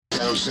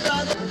Jordan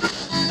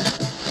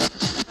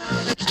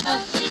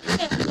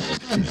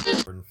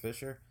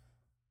Fisher.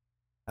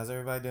 How's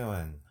everybody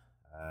doing?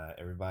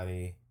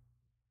 Everybody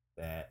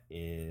that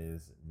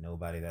is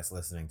nobody that's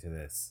listening to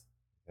this,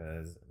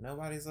 because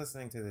nobody's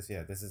listening to this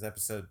yet. This is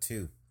episode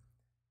 2.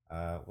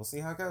 We'll see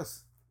how it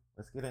goes.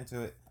 Let's get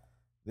into it.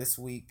 This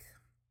week,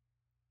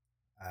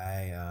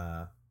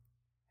 I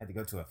had to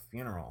go to a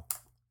funeral.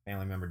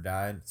 Family member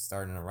died,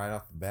 starting right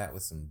off the bat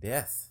with some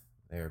death.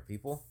 There,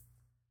 people.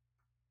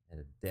 Had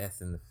a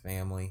death in the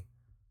family.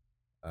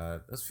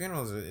 Those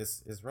funerals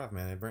is rough,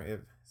 man.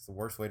 It's the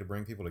worst way to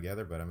bring people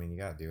together, but I mean, you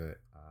gotta do it.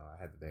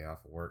 I had the day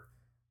off of work,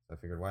 so I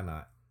figured why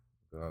not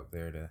go up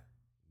there to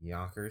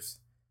Yonkers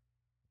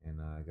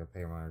and go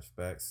pay my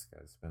respects.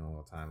 Got to spend a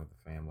little time with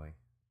the family.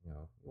 You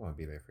know, you want to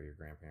be there for your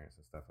grandparents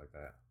and stuff like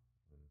that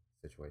when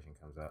the situation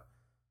comes up.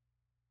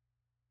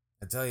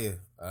 I tell you,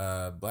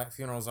 black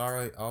funerals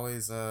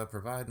always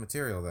provide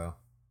material, though.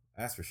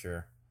 That's for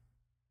sure.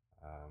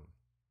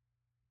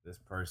 This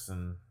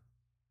person,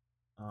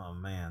 oh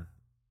man.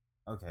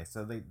 Okay,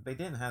 so they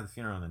didn't have the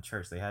funeral in the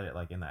church. They had it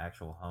like in the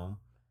actual home,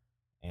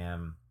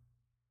 and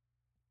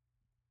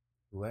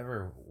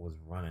whoever was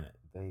running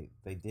it,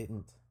 they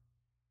didn't.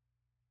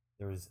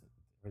 There was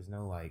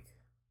no like.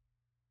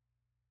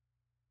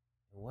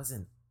 It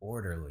wasn't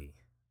orderly,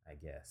 I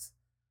guess.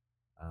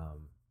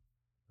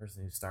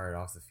 Person who started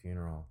off the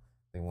funeral,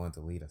 they wanted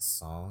to lead a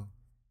song,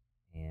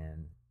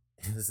 and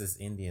it was this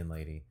Indian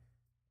lady,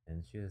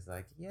 and she was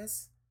like,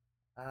 "Yes,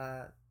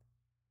 uh,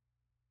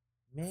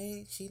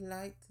 May she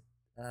liked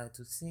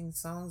to sing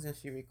songs, and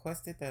she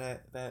requested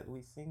that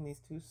we sing these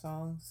 2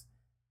 songs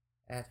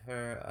at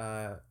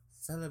her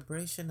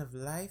celebration of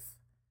life.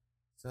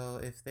 So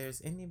if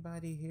there's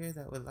anybody here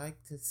that would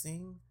like to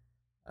sing,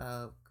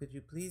 could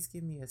you please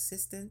give me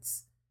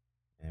assistance?"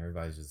 And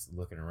everybody's just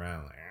looking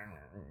around like,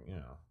 you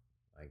know,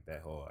 like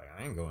that whole like,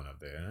 I ain't going up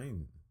there. I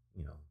ain't,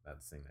 about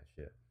to sing that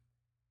shit.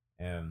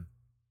 And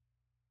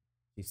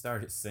she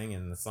started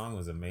singing. The song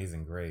was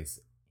Amazing Grace,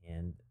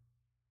 and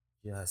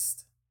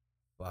just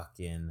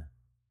fucking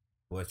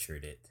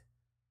butchered it.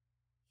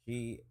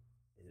 She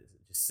is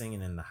just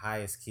singing in the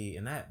highest key,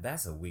 and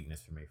that's a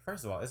weakness for me.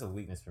 First of all, it's a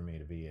weakness for me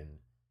to be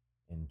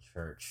in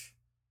church.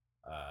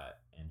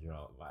 And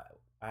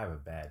I have a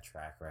bad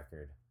track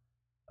record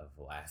of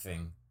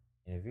laughing,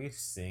 and if you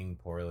sing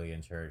poorly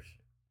in church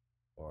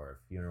or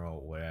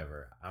funeral,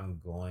 whatever, I'm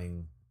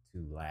going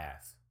to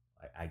laugh.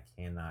 Like I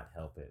cannot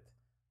help it.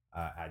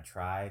 I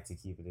try to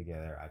keep it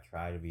together. I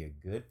try to be a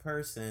good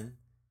person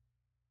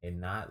and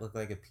not look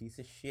like a piece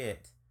of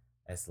shit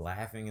that's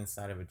laughing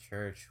inside of a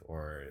church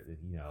or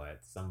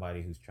at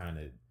somebody who's trying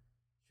to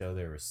show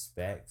their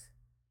respect.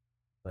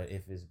 But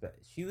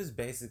she was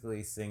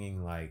basically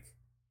singing like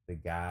the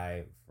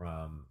guy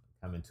from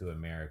Coming to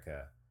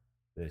America,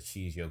 the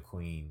 "She's Your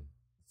Queen"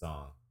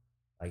 song.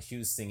 Like she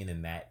was singing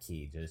in that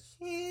key, just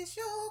 "She's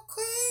your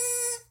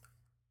queen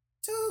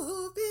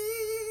to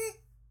be."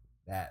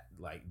 That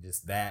like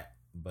just that,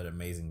 but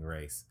Amazing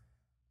Grace,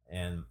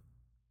 and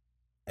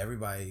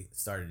everybody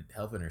started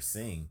helping her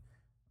sing.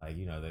 Like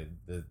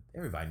the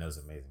everybody knows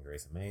Amazing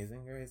Grace.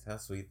 Amazing Grace, how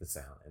sweet the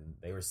sound. And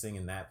they were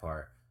singing that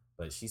part,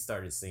 but she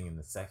started singing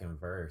the second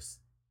verse,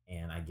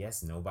 and I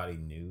guess nobody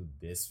knew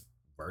this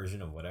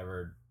version of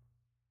whatever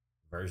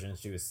version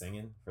she was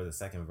singing for the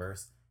second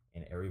verse,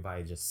 and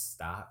everybody just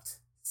stopped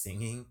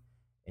singing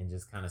and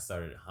just kind of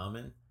started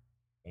humming,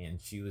 and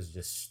she was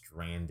just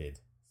stranded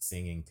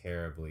singing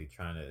terribly,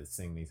 trying to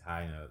sing these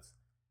high notes.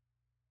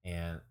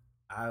 And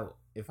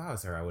if I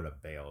was her, I would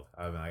have bailed.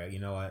 I would be like, you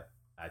know what?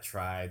 I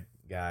tried,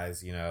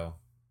 guys.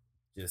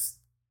 Just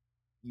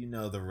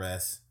the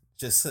rest.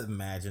 Just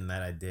imagine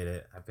that I did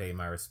it. I paid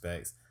my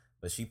respects,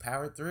 but she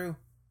powered through.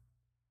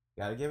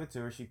 Gotta give it to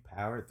her. She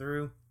powered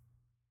through.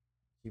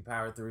 She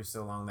powered through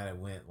so long that it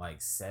went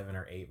like 7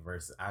 or 8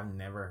 verses. I've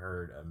never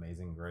heard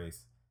Amazing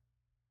Grace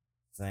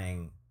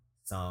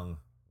sung,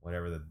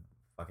 whatever the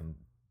fucking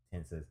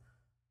tense is.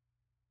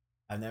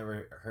 I've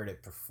never heard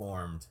it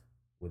performed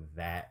with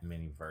that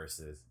many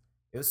verses.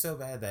 It was so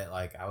bad that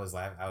like I was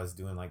laughing. I was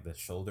doing like the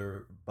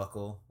shoulder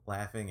buckle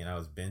laughing, and I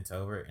was bent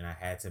over, and I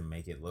had to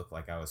make it look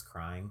like I was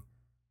crying.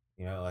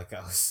 Like I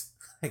was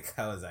like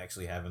I was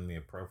actually having the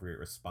appropriate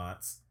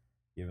response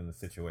given the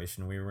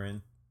situation we were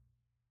in.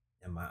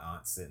 And my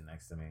aunt sitting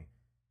next to me,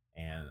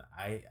 and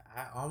I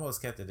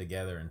almost kept it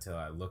together until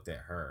I looked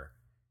at her,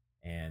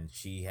 and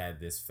she had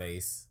this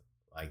face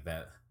like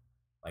that,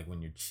 like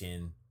when your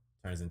chin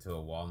turns into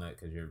a walnut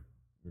because you're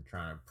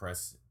trying to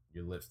press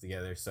your lips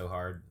together so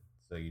hard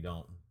so you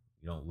don't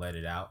let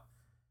it out.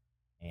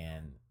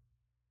 And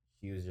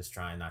she was just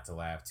trying not to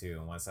laugh too.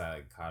 And once I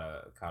like,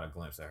 caught a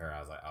glimpse of her, I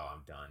was like, oh,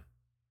 I'm done.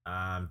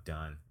 I'm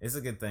done. It's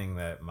a good thing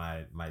that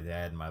my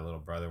dad and my little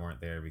brother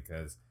weren't there,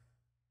 because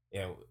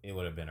it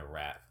would have been a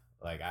wrap.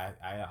 Like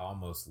I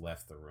almost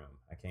left the room.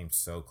 I came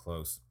so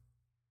close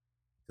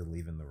to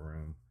leaving the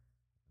room.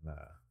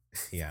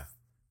 Yeah.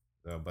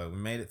 So, but we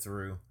made it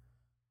through.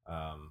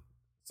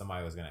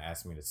 Somebody was gonna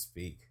ask me to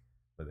speak,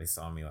 but they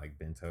saw me like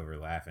bent over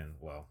laughing.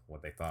 Well,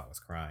 what they thought was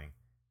crying,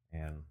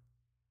 and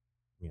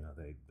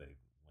they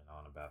went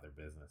on about their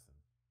business, and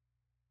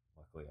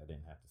luckily I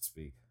didn't have to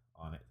speak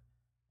on it.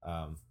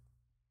 Um,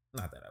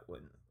 Not that I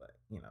wouldn't, but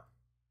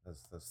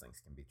those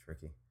things can be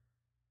tricky.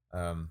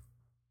 Um,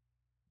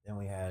 then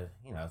we had,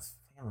 it's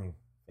family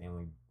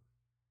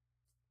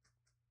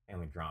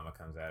family drama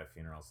comes out at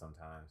funerals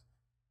sometimes.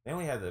 Then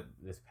we had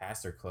this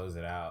pastor close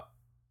it out,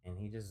 and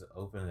he just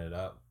opened it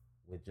up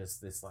with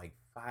just this like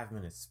 5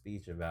 minute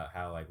speech about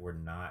how like we're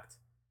not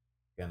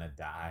gonna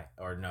die,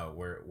 or no,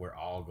 we're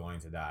all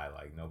going to die,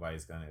 like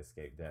nobody's gonna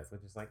escape death,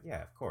 which is like,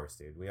 yeah, of course,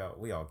 dude, we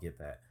all get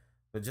that.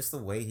 But just the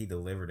way he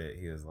delivered it,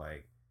 he was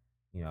like,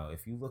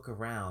 if you look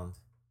around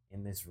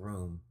in this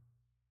room,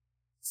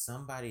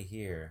 somebody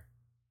here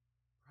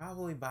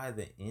probably by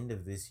the end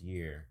of this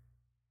year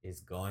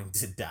is going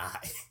to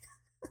die.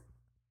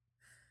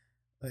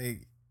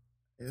 Like,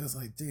 it was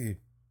like, dude,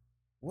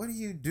 what do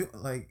you do?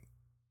 Like,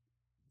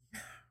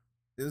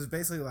 it was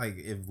basically like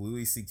if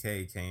Louis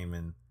C.K. came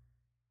and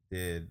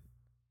did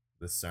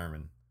the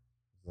sermon.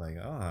 It's like,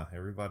 oh,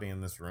 everybody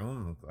in this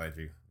room, I'm glad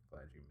you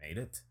made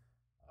it.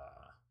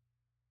 Uh,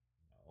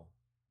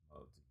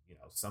 you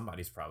know,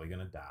 somebody's probably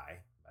gonna die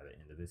by the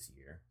end of this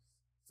year.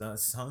 So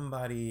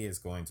somebody is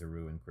going to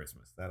ruin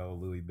Christmas. That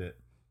old Louis bit.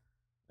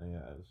 And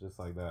yeah, it's just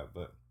like that.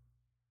 But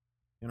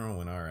funeral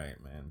went all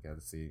right, man. Got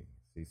to see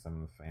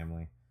some of the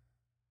family.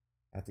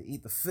 Had to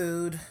eat the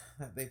food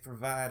that they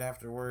provide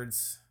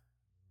afterwards.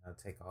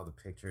 Take all the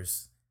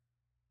pictures.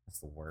 That's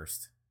the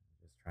worst.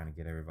 Just trying to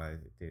get everybody.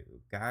 Dude,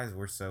 guys,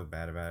 we're so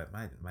bad about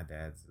it. My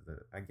dad's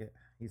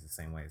he's the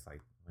same way. It's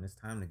like when it's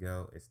time to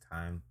go, it's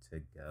time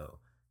to go.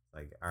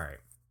 Like, all right,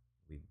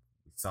 we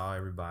saw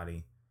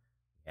everybody.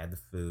 We had the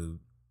food.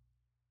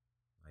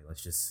 Like,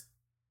 let's just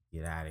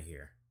get out of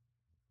here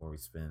before we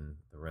spend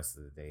the rest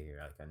of the day here.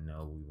 Like, I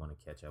know we want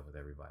to catch up with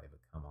everybody, but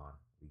come on,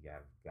 we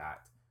got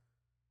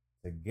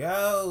to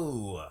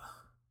go.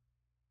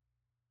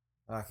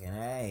 Fucking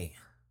A.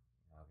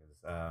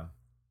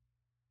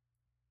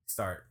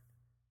 Start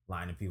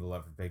lining people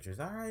up for pictures.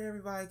 All right,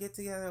 everybody, get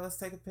together. Let's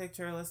take a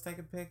picture. Let's take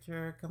a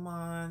picture. Come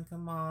on,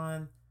 come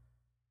on.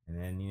 And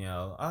then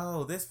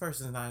oh, this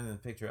person's not in the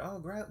picture. Oh,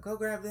 go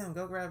grab them.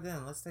 Go grab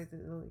them. Let's take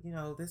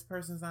this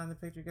person's not in the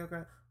picture. Go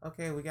grab.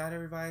 Okay, we got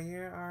everybody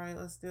here. All right,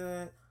 let's do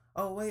it.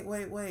 Oh,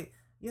 wait.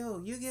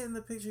 Yo, you get in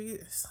the picture.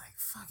 It's like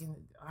fucking.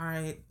 All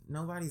right,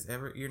 nobody's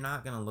ever. You're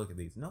not gonna look at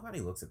these. Nobody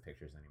looks at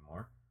pictures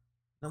anymore.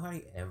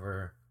 Nobody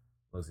ever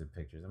looks at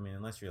pictures. I mean,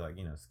 unless you're like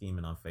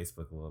scheming on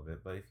Facebook a little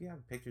bit. But if you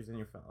have pictures in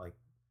your phone, like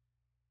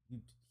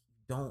you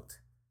don't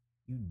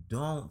you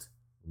don't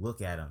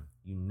look at them.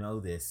 You know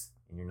this,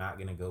 and you're not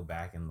gonna go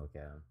back and look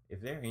at them.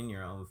 If they're in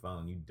your own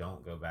phone, you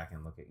don't go back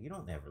and look at. You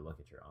don't ever look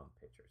at your own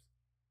pictures.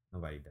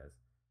 Nobody does.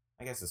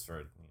 I guess it's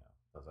for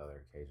those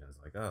other occasions,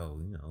 like oh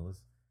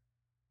let's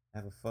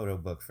have a photo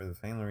book for the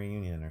family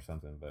reunion or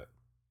something. But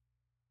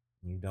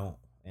you don't,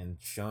 and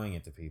showing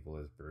it to people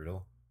is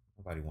brutal.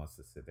 Nobody wants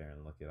to sit there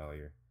and look at all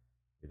your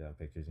dumb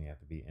pictures, and you have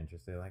to be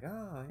interested. Like,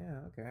 oh yeah,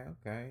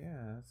 okay,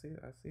 yeah,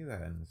 I see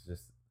that, and it's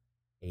just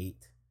 8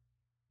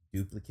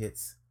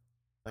 duplicates.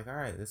 Like, all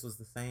right, this was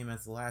the same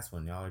as the last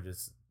one. Y'all are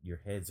just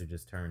your heads are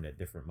just turned at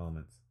different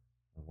moments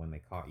of when they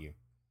caught you.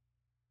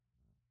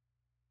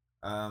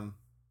 Um,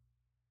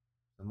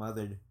 some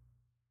other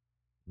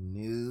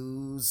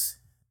news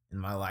in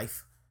my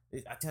life.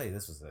 I tell you,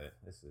 this is a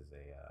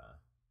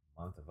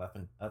month of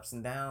ups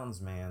and downs,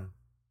 man.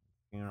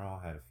 Funeral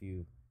had a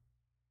few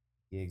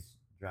gigs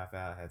drop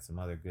out. Had some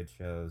other good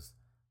shows.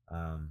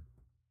 Um,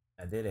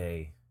 I did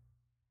an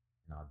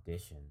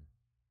audition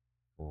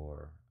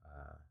for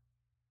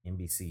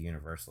NBC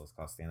Universal. It's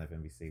called Stand Up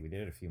NBC. We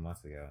did it a few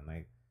months ago,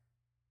 and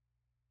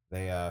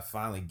they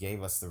finally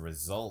gave us the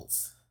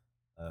results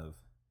of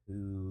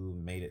who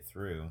made it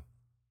through,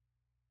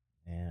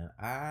 and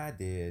I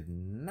did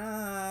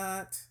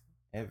not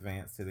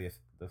advance to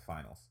the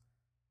finals.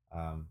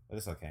 But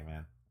it's okay,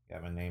 man.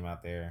 Got my name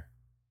out there.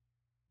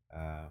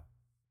 Uh,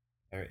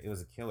 it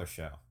was a killer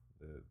show.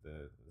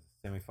 The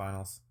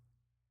semifinals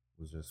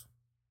was just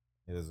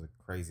it was a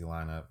crazy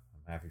lineup.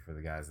 I'm happy for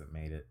the guys that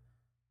made it.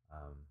 I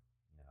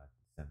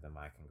sent them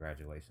my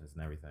congratulations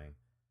and everything.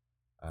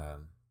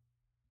 Um,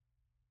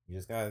 you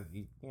just gotta,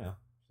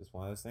 it's just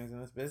one of those things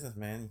in this business,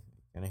 man.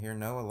 You're gonna hear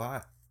no a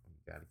lot.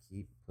 You gotta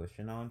keep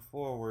pushing on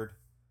forward.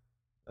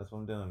 That's what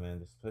I'm doing, man.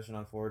 Just pushing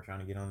on forward, trying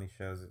to get on these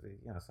shows.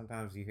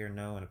 Sometimes you hear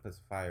no and it puts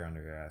a fire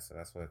under your ass. So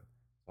that's what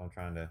I'm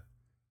trying to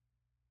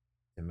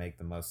make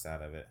the most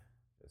out of it.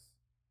 Just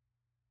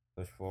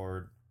push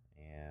forward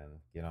and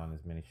get on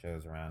as many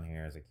shows around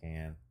here as I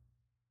can.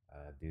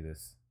 Do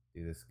this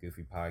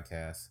goofy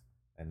podcast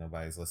that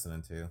nobody's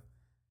listening to.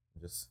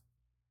 And just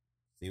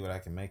see what I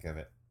can make of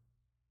it.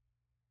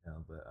 But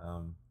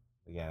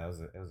yeah, it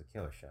was a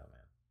killer show,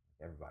 man.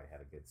 Everybody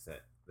had a good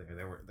set.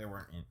 There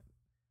weren't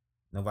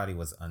nobody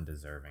was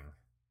undeserving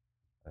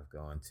of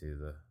going to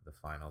the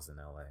finals in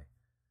LA.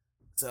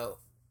 So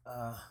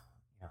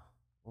yeah,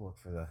 we'll look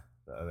for the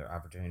other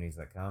opportunities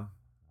that come.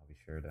 I'll be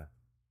sure to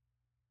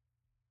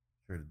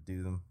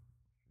do them,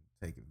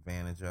 take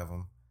advantage of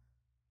them.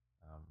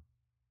 Um,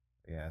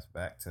 yeah, it's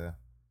back to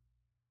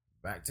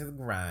back to the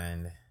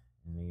grind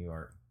in New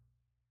York.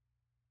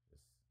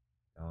 Just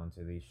going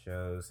to these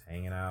shows,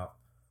 hanging out,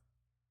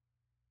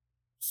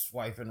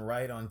 swiping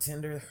right on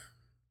Tinder.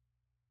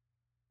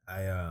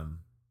 I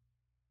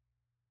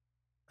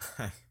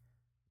I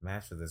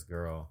matched with this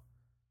girl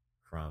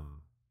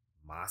from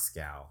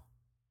Moscow.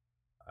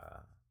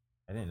 Uh,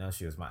 I didn't know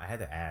she was I had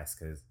to ask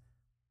because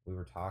we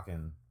were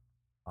talking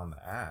on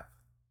the app,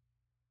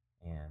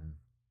 and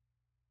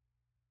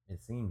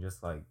it seemed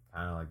just like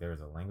kind of like there was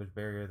a language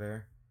barrier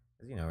there.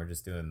 Because we're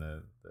just doing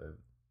the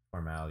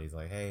formalities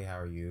like, hey, how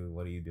are you?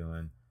 What are you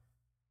doing?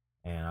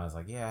 And I was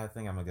like, yeah, I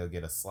think I'm gonna go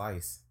get a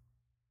slice.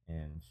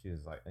 And she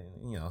was like,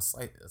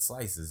 a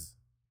slice is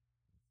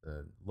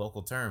the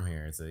local term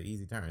here. It's an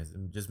easy term. It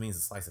just means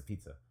a slice of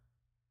pizza.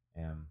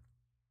 And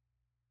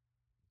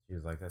she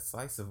was like, a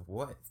slice of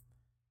what?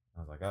 I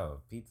was like,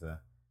 oh, pizza.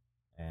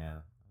 And I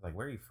was like,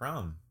 where are you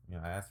from?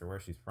 I asked her where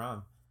she's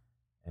from.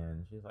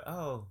 And she was like,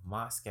 oh,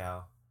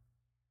 Moscow.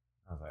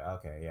 I was like,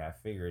 okay, yeah, I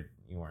figured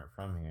you weren't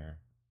from here.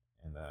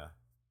 And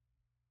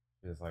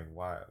she was like,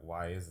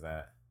 why is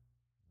that?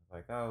 I was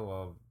like, oh,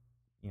 well,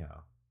 you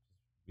know,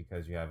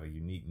 because you have a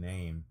unique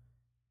name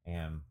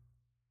and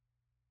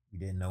you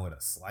didn't know what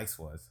a slice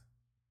was.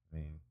 I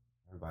mean,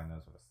 everybody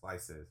knows what a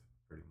slice is,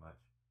 pretty much.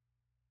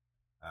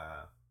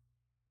 Uh,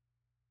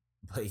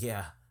 but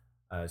yeah,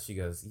 she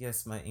goes,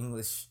 yes, my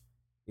English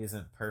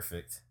isn't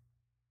perfect.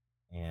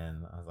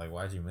 And I was like,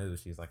 why'd you move?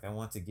 She's like, I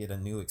want to get a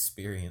new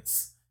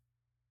experience.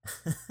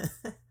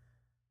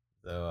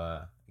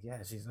 So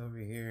yeah, she's over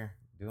here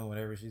doing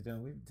whatever she's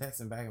doing. We've been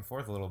texting back and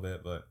forth a little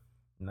bit, but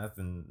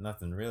nothing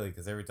really.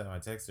 Because every time I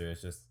text her,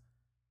 it's just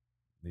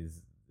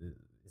these.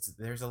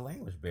 There's a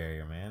language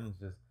barrier, man. It's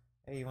just,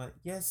 hey, you want?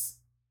 Yes,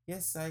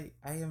 yes, I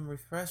am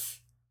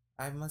refreshed.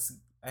 I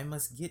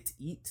must get to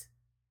eat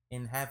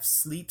and have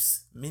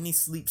mini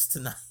sleeps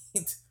tonight.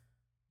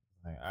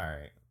 Like, all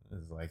right,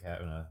 this is like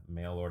having a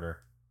mail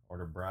order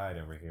bride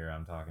over here.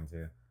 I'm talking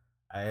to.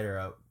 I hit her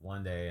up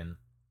one day and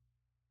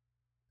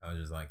I was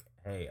just like,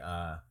 hey,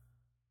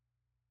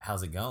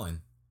 how's it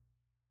going?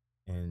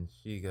 And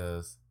she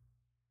goes,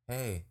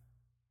 hey,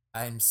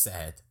 I'm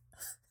sad.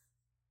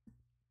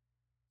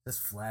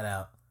 Just flat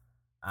out,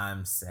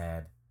 I'm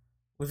sad.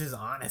 Which is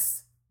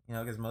honest.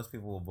 Because most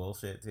people will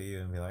bullshit to you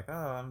and be like,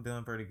 oh, I'm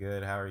doing pretty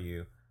good. How are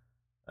you?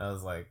 I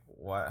was like,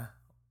 what?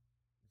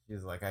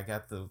 She's like, I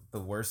got the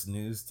worst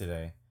news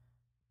today.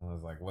 I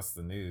was like, what's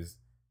the news?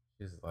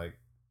 She's like,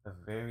 a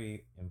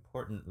very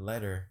important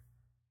letter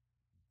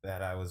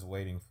that I was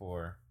waiting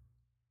for.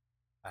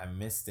 I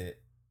missed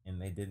it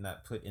and they did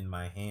not put in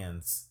my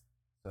hands.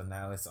 So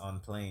now it's on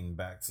plane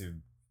back to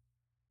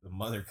the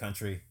mother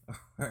country or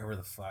wherever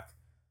the fuck.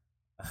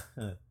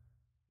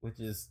 Which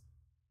is,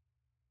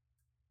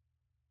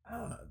 I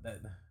don't know, that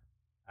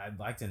I'd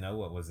like to know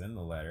what was in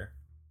the letter.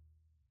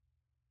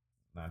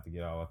 Not to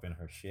get all up in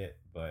her shit,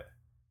 but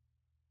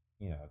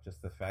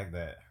just the fact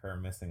that her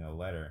missing a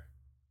letter,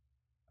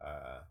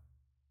 uh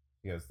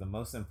she goes, the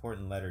most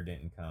important letter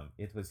didn't come.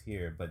 It was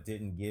here, but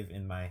didn't give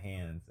in my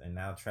hands, and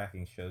now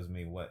tracking shows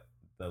me what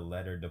the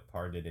letter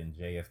departed in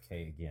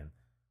JFK again.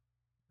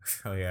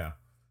 So yeah.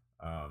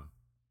 Um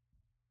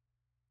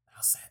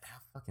how sad, how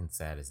fucking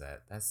sad is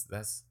that?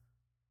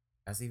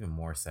 That's even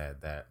more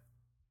sad that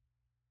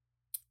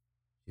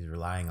she's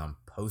relying on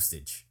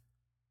postage.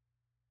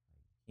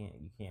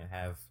 You can't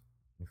have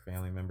your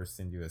family members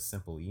send you a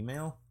simple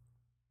email.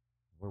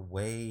 We're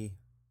way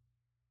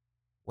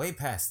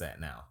past that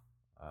now.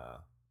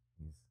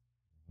 These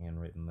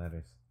handwritten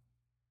letters.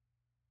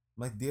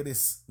 My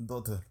dearest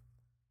daughter,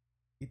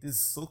 it is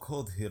so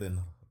cold here in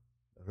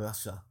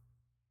Russia,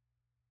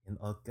 in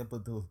our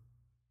capital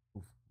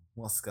of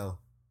Moscow.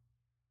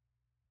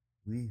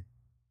 We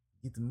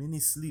get many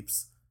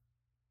sleeps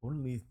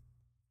only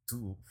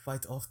to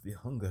fight off the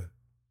hunger.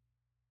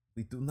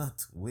 We do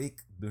not wake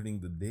during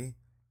the day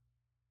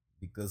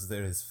because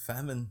there is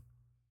famine.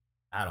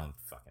 I don't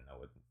fucking know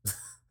what.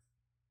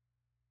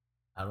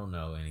 I don't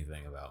know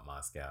anything about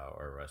Moscow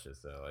or Russia,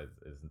 so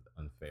it's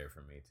unfair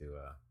for me to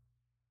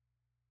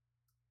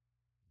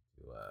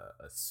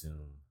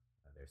assume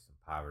that there's some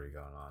poverty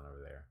going on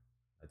over there.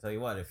 I tell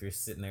you what, if you're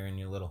sitting there in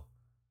your little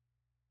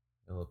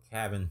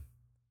cabin,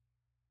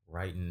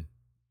 writing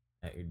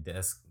at your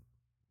desk,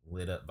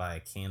 lit up by a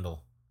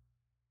candle,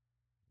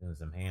 doing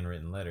some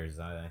handwritten letters,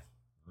 I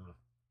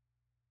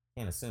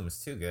can't assume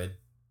it's too good.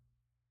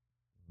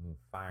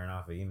 Firing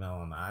off an email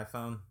on the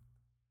iPhone,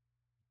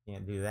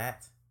 can't do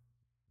that.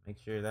 Make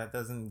sure that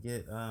doesn't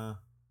get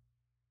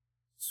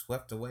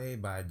swept away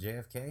by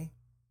JFK.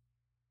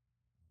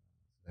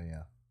 So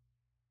yeah,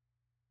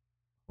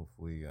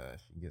 hopefully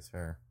she gets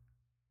her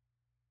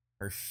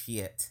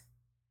shit.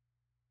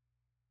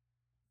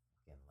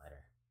 Fucking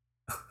letter.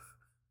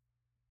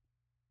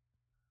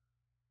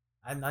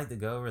 I'd like to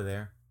go over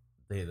there.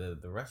 The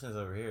Russians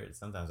over here.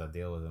 Sometimes I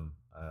deal with them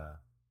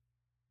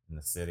in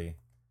the city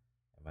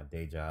at my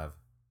day job.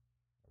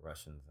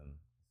 Russians, and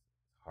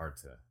it's hard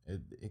to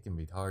it can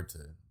be hard to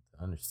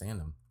understand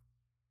them.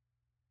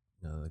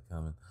 They're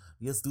coming.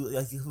 Yes, do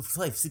I have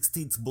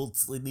 5/16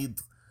 bolts I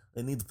need?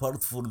 I need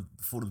part for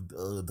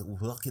the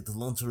rocket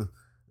launcher.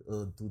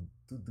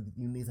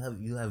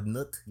 You have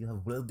nut. You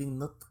have welding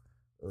nut.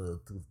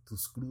 To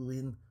screw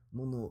in.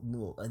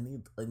 No. I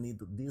need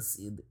this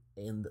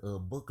and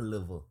buckle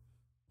lever.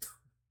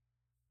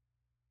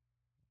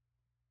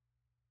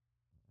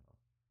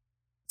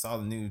 Saw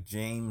the new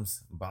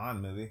James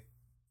Bond movie.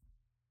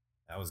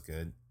 That was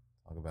good.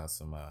 Talk about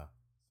some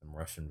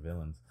Russian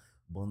villains.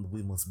 Bond,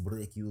 we must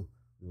break you.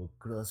 We will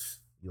crush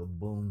your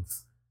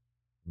bones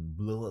and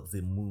blow up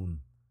the moon.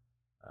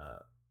 Uh,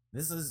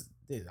 this is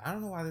dude. I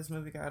don't know why this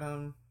movie got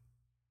shitty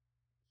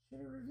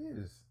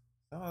reviews.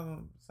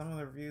 Some of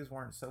the reviews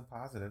weren't so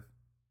positive.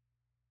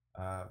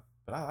 Uh,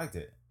 but I liked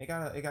it. It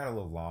got a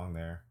little long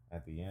there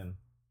at the end.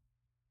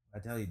 I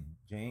tell you,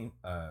 James.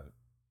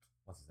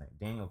 What's his name?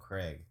 Daniel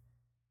Craig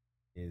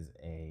is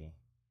a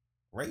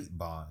great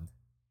Bond.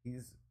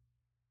 He's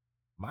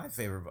my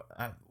favorite.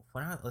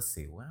 Let's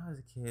see. When I was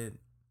a kid,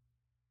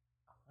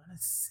 I want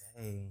to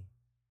say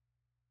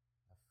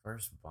my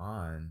first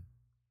Bond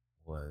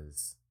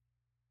was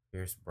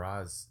Pierce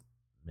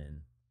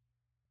Brosnan,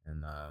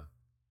 and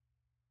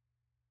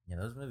yeah,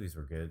 those movies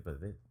were good. But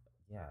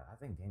yeah, I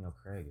think Daniel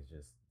Craig is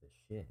just the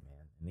shit,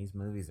 man. And these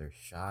movies are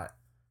shot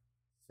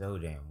so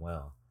damn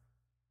well.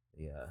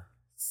 The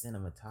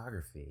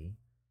cinematography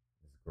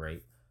is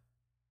great,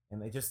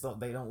 and they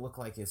don't look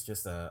like it's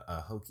just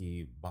a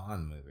hokey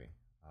Bond movie.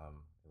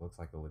 It looks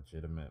like a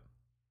legitimate,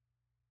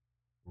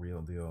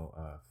 real deal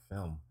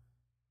film,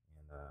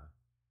 and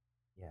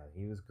yeah,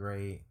 he was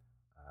great.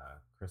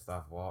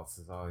 Christoph Waltz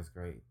is always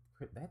great.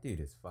 That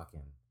dude is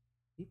fucking.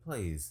 He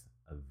plays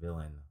a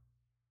villain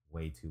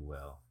way too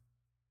well.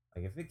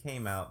 Like if it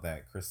came out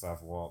that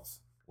Christoph Waltz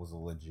was a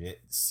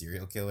legit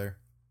serial killer,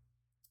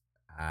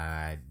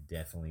 I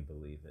definitely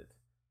believe it.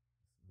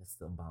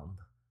 Mr. Bond,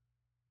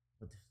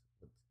 would,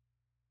 would,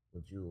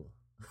 would you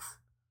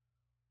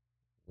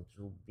would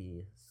you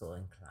be so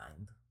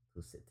inclined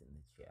to sit in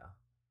the chair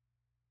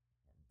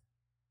and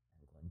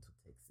I'm going to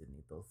take the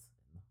needles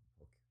and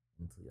poke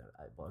into your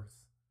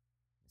eyeballs?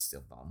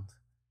 Mr. Bond,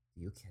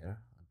 do you care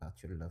about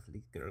your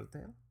lovely girl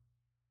there?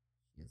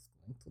 She is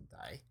going to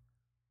die.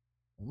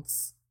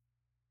 Uns,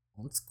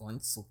 uns going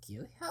to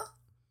kill her?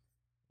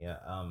 Yeah,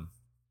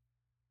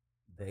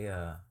 they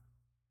yeah,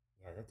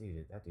 that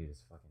dude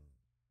is fucking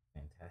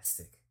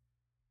fantastic.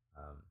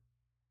 Um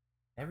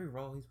every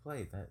role he's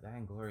played, that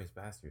Inglorious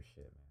Bastard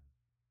shit, man.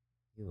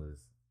 He was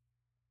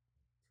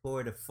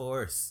tour de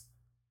force,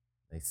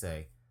 they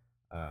say.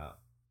 Uh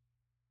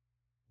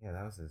yeah,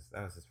 that was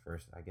his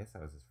first, I guess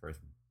that was his first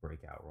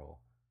breakout role.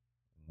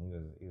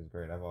 And he was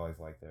great. I've always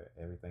liked it.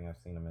 Everything I've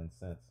seen him in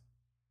since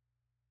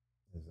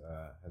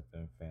has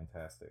been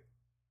fantastic.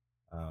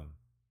 Um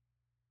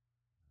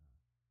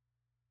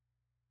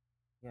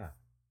yeah,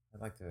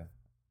 I'd like to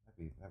that'd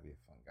be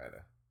a fun guy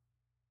to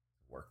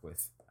work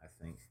with, I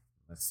think.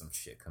 Unless some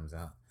shit comes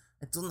out.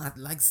 I do not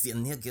like the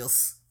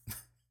niggas.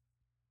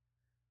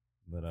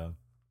 But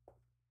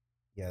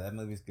yeah, that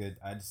movie's good.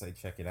 I just say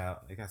check it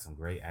out. It got some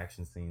great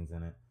action scenes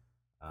in it.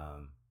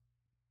 Um,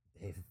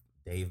 Dave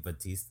Dave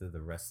Batista,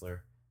 the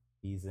wrestler,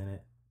 he's in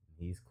it.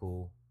 He's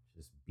cool.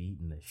 Just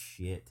beating the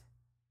shit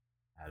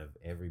out of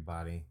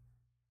everybody.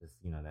 Just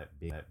that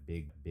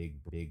big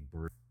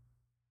brute.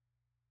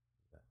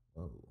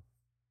 Whoa,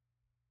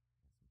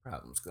 some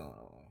problems going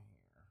on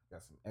here.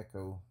 Got some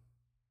echo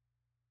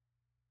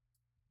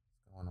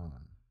going on.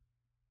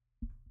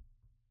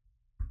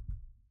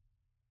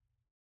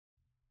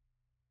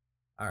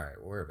 All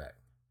right, we're back.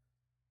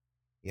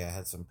 Yeah, I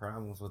had some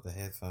problems with the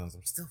headphones.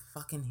 I'm still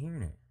fucking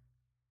hearing it.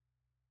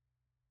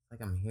 It's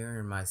like I'm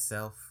hearing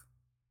myself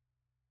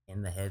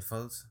in the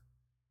headphones,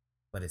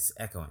 but it's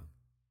echoing.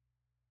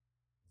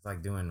 It's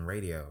like doing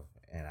radio,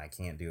 and I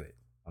can't do it.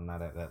 I'm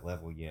not at that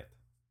level yet.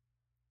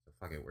 So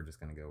fuck it, we're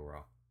just gonna go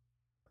raw.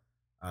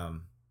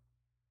 Um,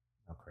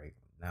 oh great.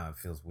 Now it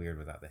feels weird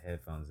without the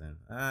headphones in.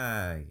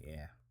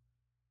 Yeah.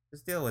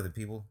 Just deal with it,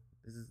 people.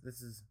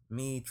 This is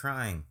me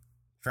trying.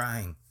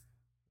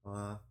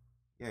 Uh,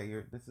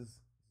 yeah. This is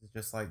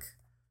just like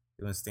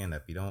doing stand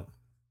up. You don't,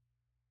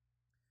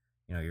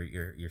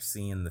 you're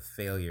seeing the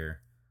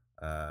failure,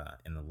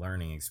 and the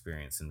learning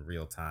experience in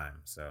real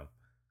time. So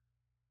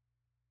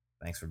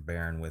thanks for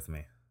bearing with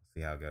me.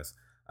 See how it goes.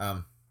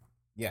 Um,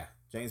 yeah,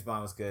 James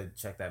Bond was good.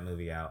 Check that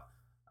movie out.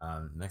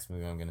 Next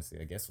movie I'm gonna see,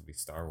 I guess, will be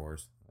Star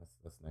Wars.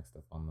 That's next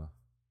up on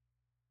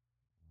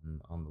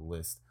the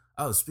list.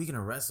 Oh, speaking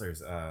of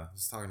wrestlers, I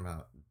was talking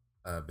about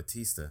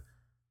Batista.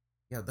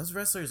 Yeah, those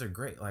wrestlers are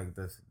great. Like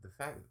the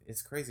fact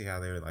it's crazy how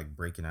they're like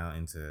breaking out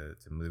into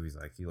movies.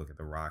 Like you look at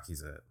The Rock,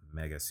 he's a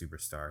mega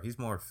superstar. He's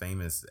more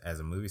famous as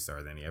a movie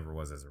star than he ever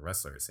was as a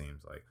wrestler. It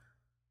seems like.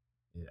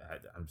 Yeah,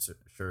 I'm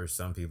sure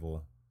some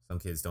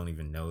kids don't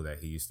even know that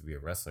he used to be a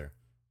wrestler.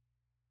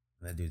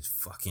 That dude's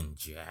fucking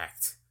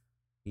jacked.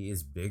 He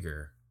is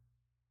bigger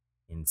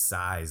in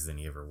size than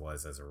he ever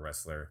was as a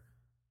wrestler,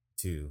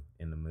 too,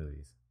 in the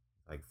movies.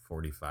 Like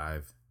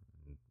 45.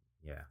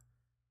 Yeah.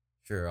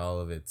 Sure, all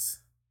of it's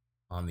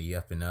on the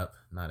up and up.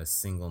 Not a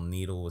single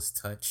needle was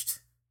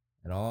touched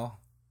at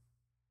all.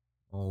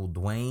 Old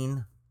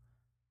Dwayne.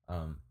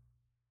 Um,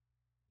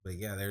 but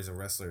yeah, there's a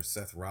wrestler,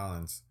 Seth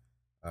Rollins.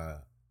 Uh,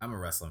 I'm a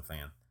wrestling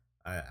fan.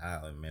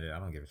 I'll admit it. I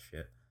don't give a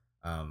shit.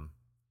 Um,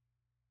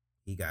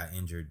 he got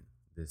injured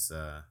this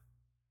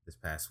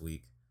past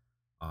week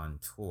on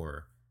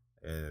tour.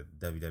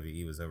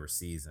 WWE was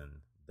overseas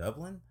in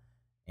Dublin,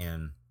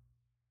 and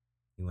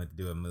he went to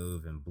do a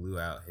move and blew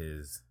out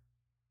his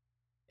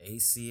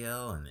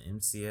ACL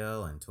and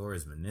MCL and tore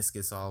his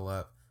meniscus all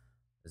up.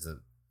 It's a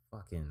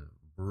fucking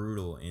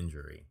brutal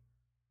injury.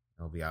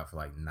 He'll be out for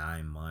like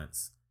 9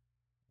 months.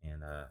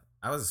 And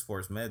I was a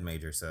sports med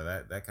major, so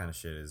that kind of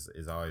shit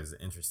is always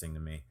interesting to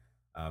me.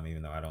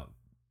 Even though I don't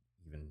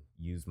even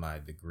use my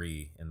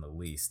degree in the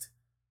least.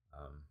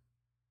 Um,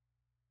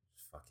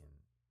 fucking,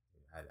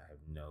 I have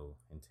no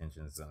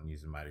intentions on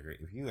using my degree.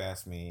 If you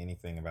ask me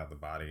anything about the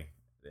body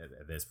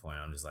at this point,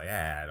 I'm just like,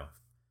 I don't.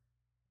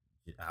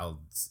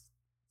 I'll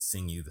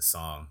sing you the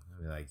song.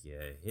 I'll be like,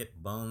 your hip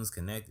bone's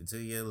connected to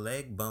your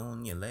leg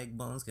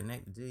bone's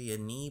connected to your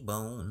knee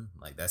bone.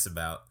 Like that's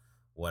about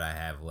what I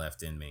have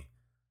left in me.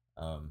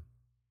 Um,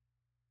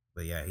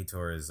 but yeah, he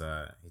tore his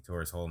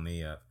whole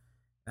knee up.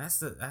 That's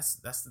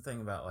the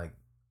thing about like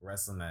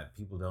wrestling that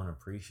people don't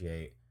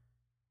appreciate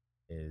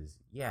is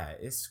yeah,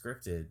 it's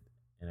scripted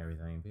and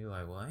everything. People are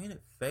like, well, ain't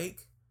it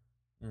fake?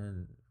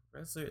 And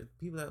wrestler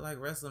people that like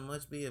wrestling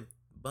must be a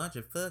bunch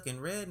of fucking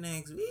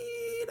rednecks.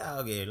 Wee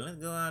dog it. Let's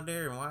go out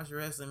there and watch a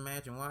wrestling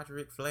match and watch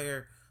Ric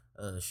Flair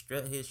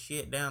strut his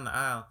shit down the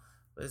aisle.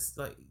 But it's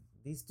like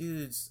these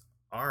dudes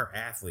are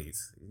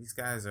athletes. These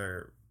guys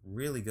are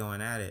really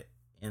going at it.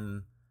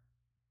 And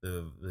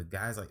the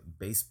guys like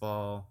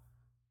baseball,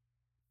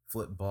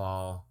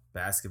 football,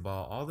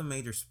 basketball, all the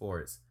major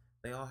sports,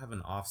 they all have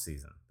an off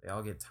season. They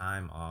all get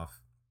time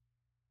off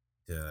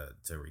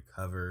to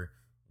recover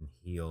and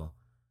heal.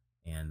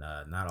 And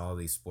not all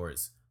these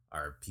sports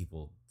are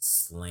people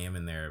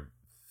slamming their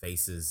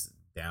faces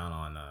down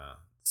on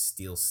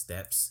steel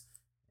steps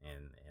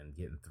and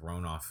getting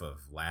thrown off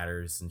of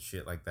ladders and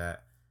shit like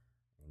that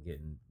and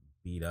getting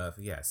beat up.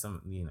 Yeah,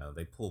 some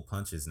they pull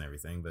punches and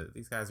everything, but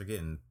these guys are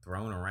getting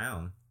thrown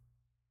around,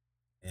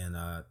 and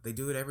they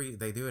do it every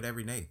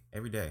day,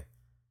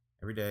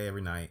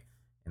 every night,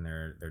 and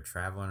they're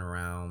traveling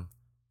around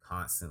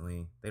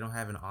constantly. They don't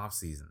have an off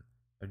season.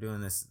 They're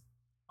doing this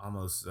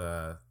almost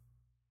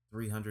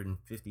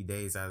 350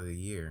 days out of the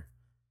year,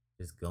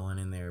 just going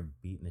in there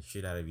beating the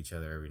shit out of each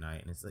other every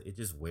night, and it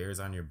just wears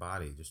on your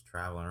body just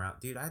traveling around.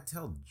 Dude, I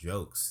tell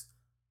jokes,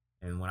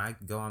 and when I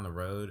go on the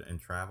road and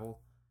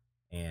travel,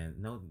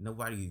 and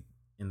nobody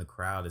in the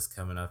crowd is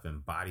coming up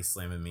and body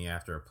slamming me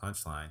after a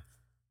punchline,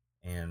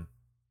 and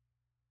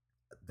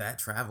that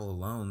travel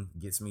alone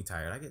gets me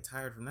tired. I get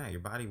tired from that.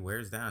 Your body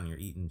wears down. You're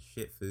eating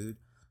shit food,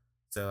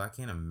 so I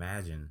can't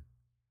imagine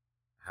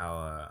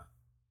how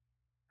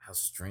how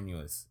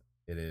strenuous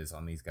it is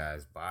on these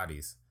guys'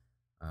 bodies.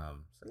 So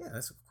yeah,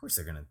 that's of course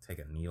they're gonna take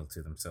a kneel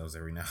to themselves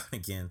every now and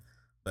again.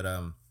 But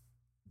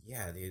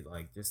yeah, dude,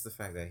 like just the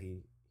fact that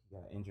he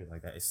got injured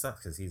like that, it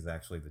sucks because he's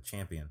actually the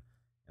champion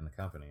in the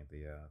company,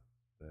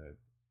 the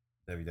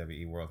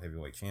WWE World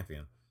Heavyweight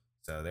Champion.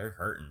 So they're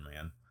hurting,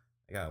 man.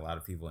 They got a lot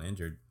of people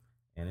injured,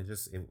 and it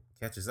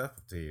catches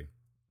up to you,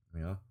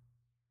 you know.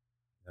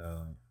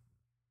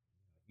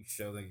 You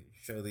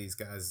show these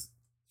guys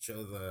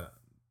show the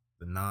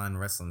non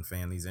wrestling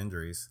fan these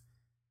injuries,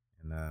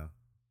 and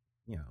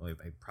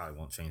they probably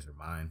won't change their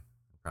mind.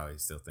 They probably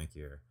still think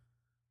you're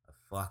a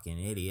fucking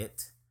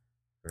idiot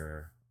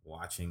for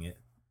watching it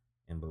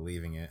and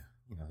believing it.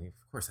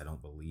 Of course I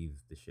don't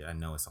believe the shit. I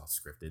know it's all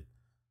scripted,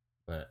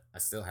 but I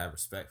still have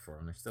respect for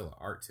them. There's still an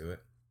art to it.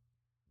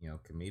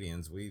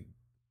 Comedians, we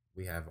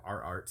have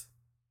our art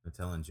of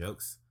telling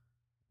jokes,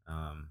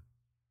 um,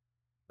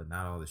 but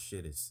not all the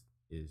shit is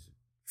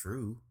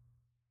true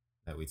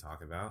that we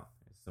talk about.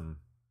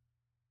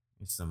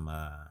 There's some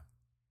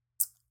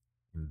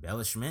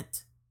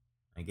embellishment,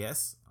 I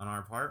guess, on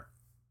our part.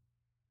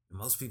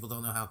 Most people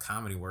don't know how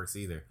comedy works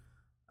either.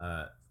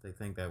 They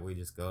think that we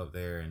just go up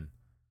there and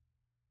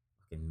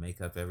fucking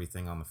make up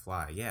everything on the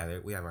fly. Yeah,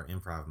 we have our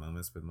improv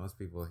moments, but most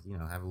people,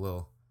 have a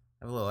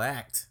little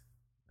act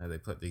that they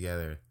put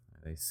together.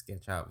 They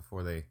sketch out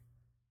before they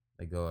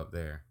go up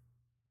there.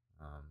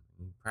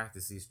 You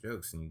practice these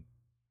jokes and you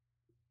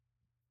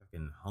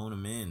fucking hone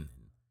them in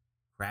and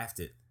craft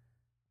it.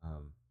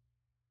 Um,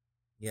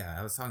 yeah,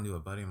 I was talking to a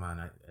buddy of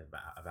mine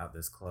about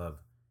this club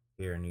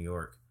here in New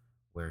York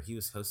where he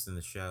was hosting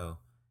the show,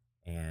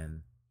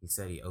 and he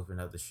said he opened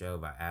up the show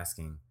by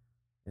asking.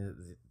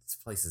 This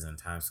place is in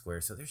Times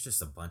Square, so there's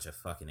just a bunch of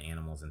fucking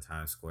animals in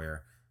Times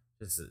Square.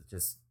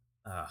 Just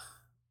uh,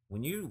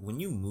 when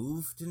you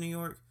move to New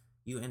York,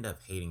 you end up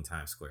hating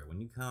Times Square. When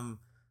you come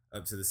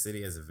up to the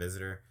city as a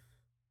visitor,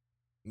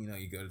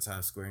 you go to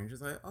Times Square and you're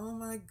just like, oh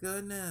my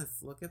goodness,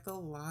 look at the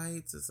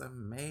lights, it's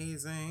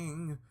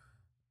amazing.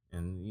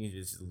 And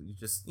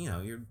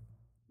you're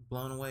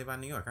blown away by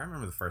New York. I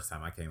remember the first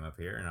time I came up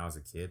here and I was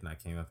a kid and I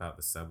came up out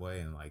the subway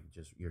and like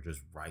you're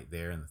just right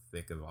there in the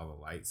thick of all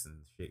the lights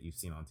and shit you've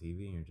seen on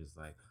TV, and you're just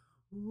like,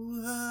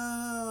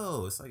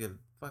 whoa, it's like a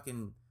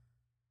fucking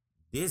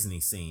Disney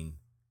scene.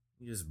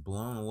 you're just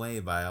blown away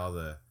by all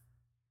the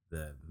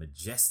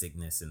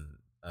majesticness and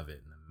of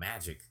it and the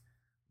magic.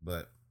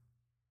 But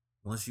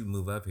once you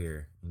move up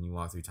here and you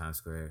walk through Times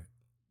Square,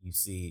 you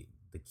see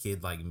the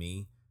kid like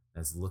me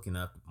that's looking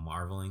up,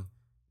 marveling.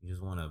 You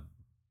just want to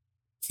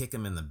kick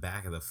him in the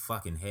back of the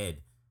fucking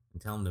head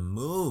and tell him to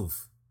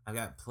move. I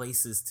got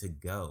places to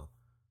go.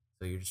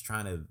 So you're just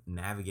trying to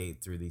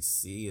navigate through the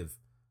sea of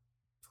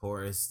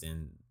tourists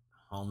and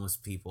homeless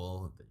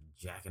people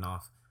jacking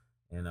off.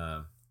 And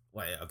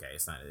well, okay,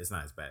 it's not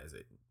as bad as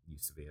it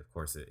used to be. Of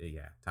course,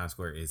 yeah, Times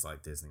Square is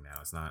like Disney now.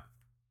 It's not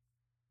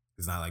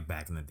like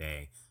back in the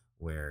day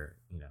where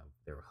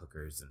there were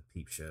hookers and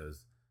peep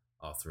shows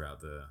all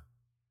throughout the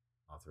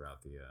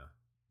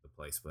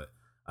place. But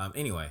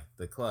anyway,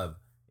 the club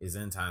is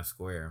in Times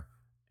Square,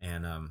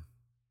 and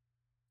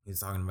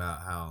he's talking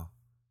about how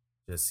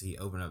just he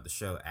opened up the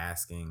show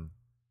asking,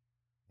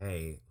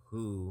 "Hey,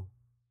 who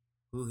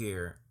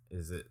here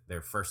is it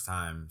their first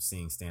time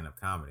seeing stand up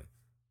comedy?"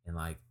 And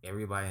like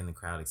everybody in the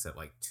crowd except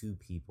like two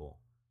people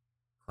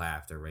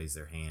clapped or raised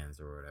their hands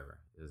or whatever.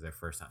 It was their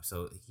first time.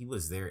 So he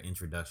was their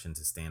introduction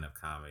to stand up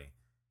comedy.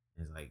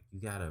 And it's like you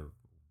gotta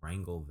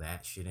wrangle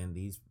that shit in.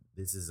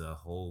 This is a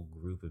whole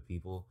group of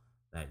people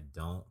that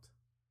don't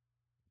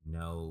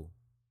know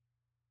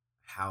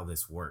how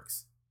this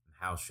works and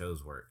how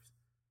shows work.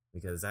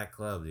 Because that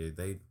club, dude,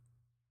 they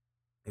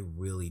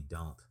really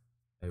don't.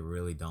 They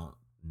really don't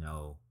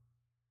know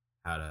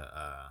how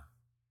to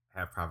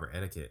have proper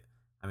etiquette.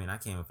 I mean, I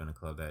came up in a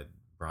club that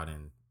brought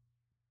in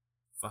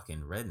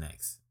fucking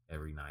rednecks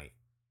every night,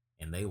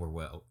 and they were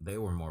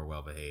more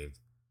well behaved.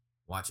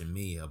 Watching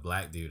me, a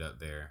black dude up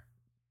there,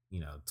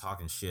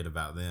 talking shit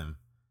about them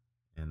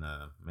and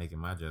making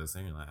my jokes.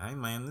 And you're like, hey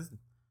man,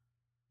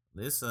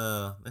 this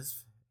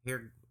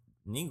here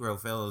Negro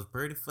fellow is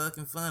pretty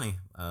fucking funny.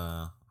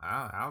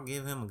 I'll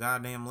give him a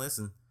goddamn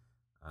listen.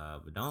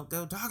 But don't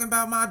go talking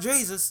about my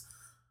Jesus.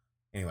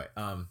 Anyway,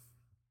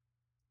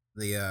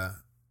 the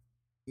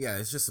yeah,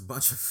 it's just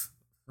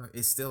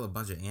it's still a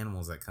bunch of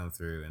animals that come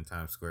through in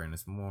Times Square, and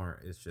it's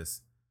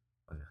just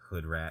a bunch of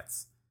hood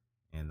rats,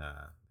 and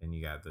then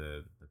you got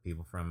the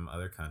people from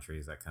other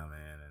countries that come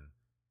in, and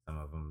some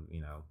of them,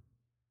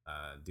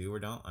 do or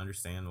don't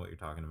understand what you're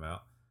talking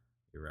about,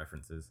 your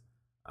references.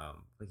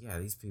 But yeah,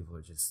 these people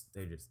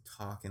they're just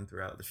talking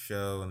throughout the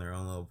show in their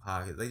own little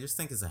pocket. They just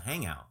think it's a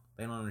hangout.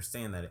 They don't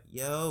understand that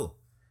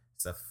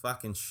it's a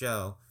fucking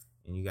show,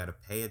 and you got to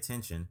pay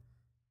attention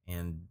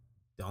and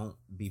don't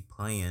be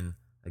playing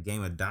a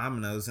game of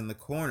dominoes in the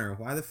corner.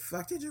 Why the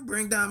fuck did you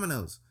bring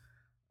dominoes?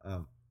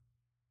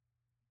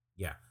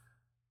 Yeah.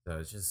 So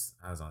it's just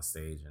I was on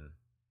stage and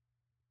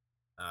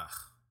I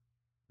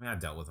mean I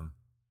dealt with them.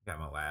 Got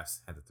my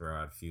laughs. Had to throw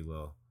out a few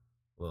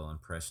little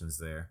impressions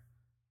there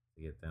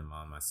to get them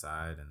on my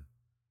side,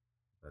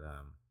 but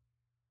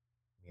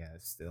yeah,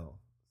 it's still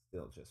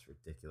just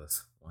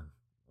ridiculous.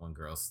 One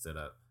girl stood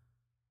up,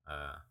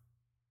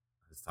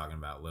 was talking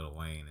about Lil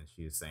Wayne, and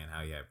she was saying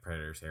how he had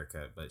Predator's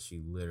haircut, but she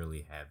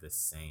literally had the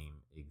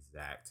same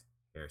exact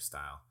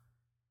hairstyle.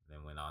 And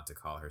then went on to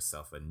call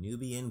herself a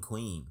Nubian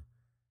queen.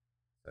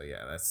 So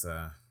yeah, that's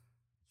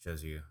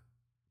shows you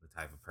the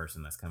type of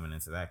person that's coming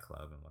into that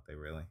club and what they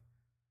really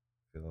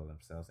feel of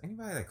themselves.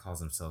 Anybody that calls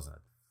themselves a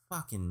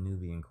fucking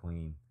Nubian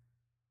queen,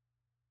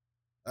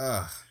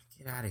 ugh,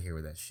 get out of here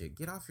with that shit.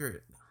 Get off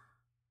your.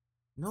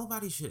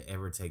 Nobody should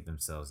ever take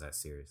themselves that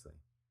seriously,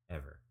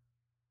 ever.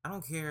 I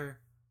don't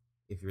care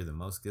if you're the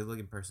most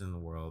good-looking person in the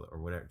world or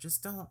whatever.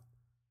 Just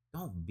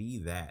don't be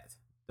that.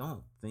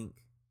 Don't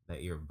think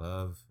that you're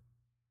above,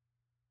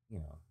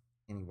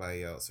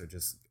 anybody else,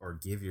 or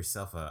give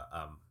yourself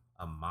a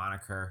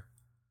moniker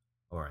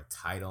or a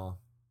title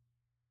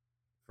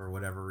for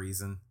whatever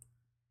reason.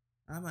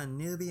 I'm a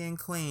Nubian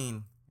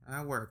queen.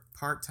 I work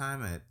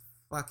part-time at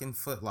fucking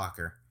Foot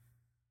Locker.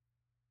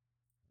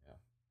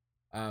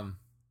 Yeah.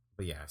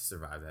 But yeah, I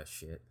survived that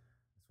shit.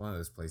 It's one of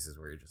those places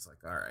where you're just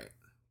like, all right,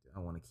 I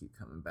want to keep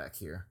coming back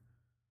here.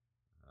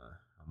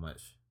 How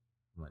much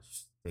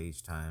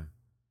stage time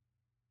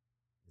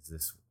is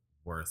this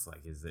worth?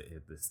 Like, is the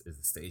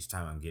stage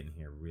time I'm getting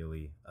here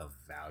really of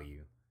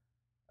value?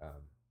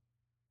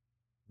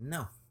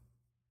 No.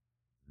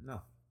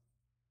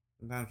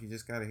 Sometimes you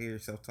just gotta hear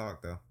yourself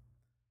talk though,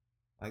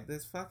 like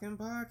this fucking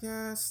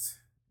podcast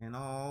and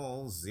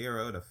all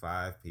 0 to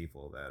 5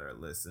 people that are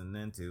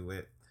listening to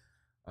it.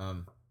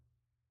 Oh,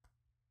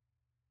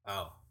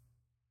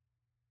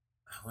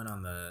 I went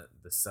on the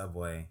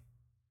subway.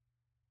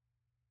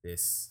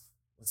 This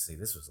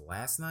was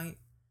last night,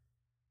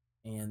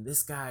 and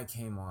this guy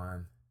came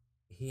on.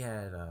 He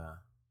had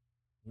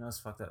it's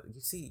fucked up.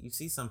 You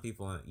see some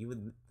people. You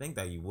would think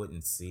that you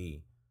wouldn't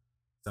see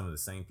some of the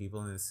same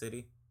people in the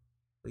city,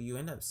 but you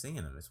end up seeing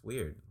them. It's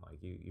weird. Like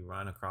you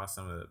run across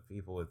some of the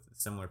people with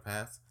similar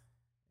paths,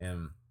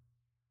 and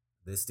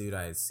this dude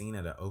I had seen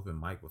at an open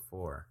mic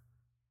before,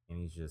 and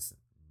he's just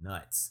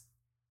nuts,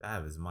 out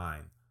of his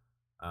mind.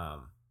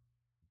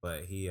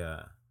 But he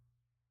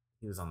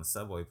was on the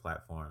subway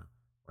platform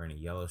wearing a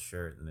yellow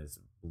shirt and this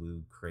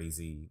blue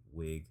crazy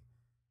wig,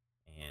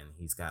 and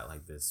he's got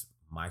like this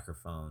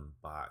microphone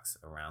box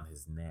around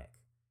his neck,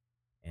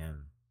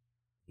 and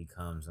he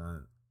comes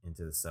on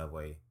into the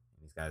subway,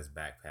 and he's got his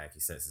backpack. He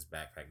sets his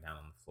backpack down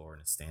on the floor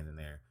and is standing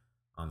there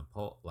on the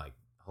pole, like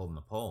holding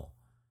the pole,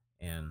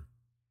 and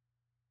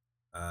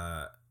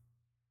uh,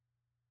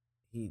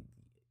 he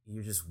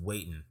you're just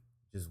waiting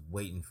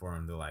for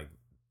him to like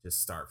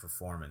just start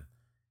performing,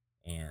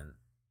 and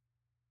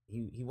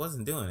he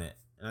wasn't doing it,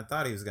 and I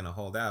thought he was gonna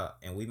hold out,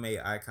 and we made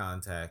eye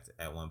contact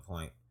at one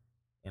point,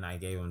 and I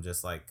gave him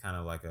just like kind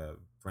of like a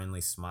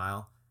friendly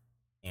smile,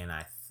 and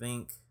I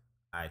think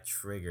I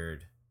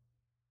triggered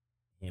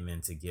him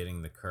into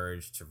getting the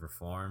courage to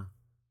perform,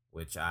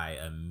 which I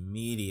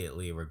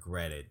immediately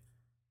regretted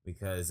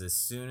because as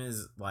soon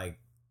as like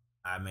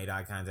I made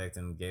eye contact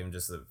and gave him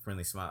just a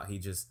friendly smile, he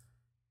just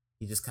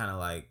kind of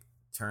like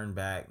turned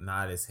back,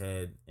 nodded his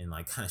head, and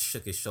like kind of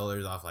shook his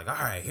shoulders off, like, all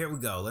right, here we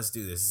go, let's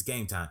do this. It's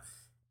game time.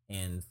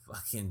 And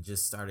fucking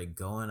just started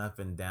going up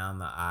and down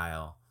the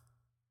aisle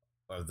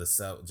of the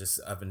just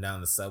up and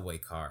down the subway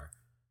car,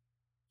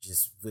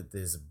 just with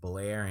this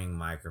blaring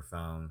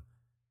microphone,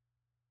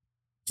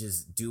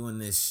 just doing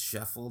this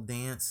shuffle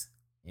dance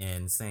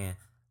and saying,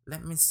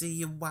 let me see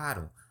you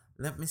waddle,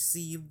 let me see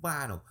you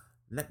waddle,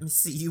 let me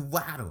see you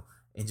waddle,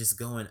 and just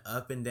going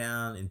up and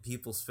down in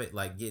people's face,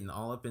 like getting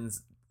all up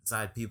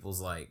inside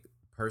people's like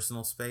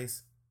personal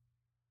space,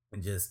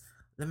 and just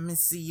let me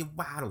see you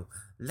waddle,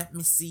 let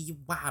me see you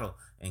waddle,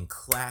 and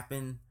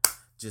clapping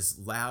just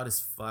loud as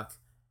fuck.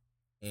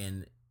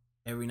 And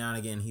every now and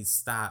again he'd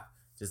stop,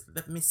 just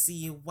let me see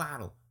you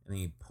waddle, and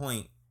he'd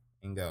point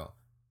and go,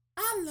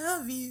 I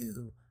love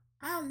you,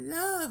 I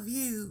love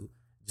you,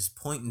 just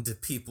pointing to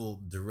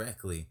people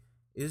directly.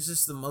 It was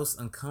just the most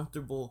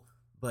uncomfortable,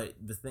 but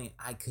the thing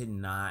I could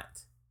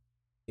not,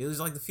 it was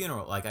like the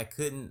funeral, like I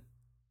couldn't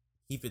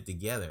keep it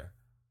together.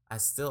 I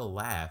still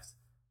laughed.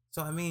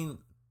 So I mean,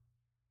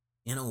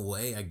 in a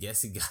way, I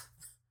guess he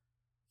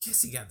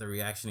got the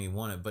reaction he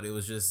wanted, but it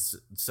was just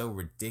so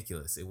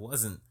ridiculous. It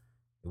wasn't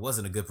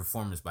a good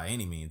performance by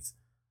any means.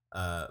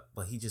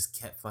 But he just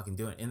kept fucking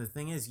doing it. And the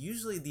thing is,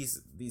 usually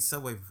these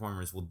subway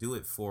performers will do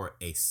it for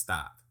a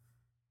stop.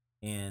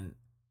 And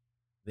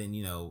then,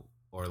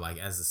 or like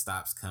as the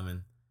stop's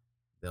coming,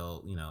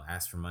 they'll,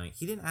 ask for money.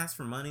 He didn't ask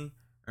for money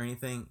or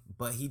anything,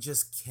 but he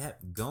just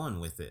kept going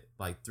with it,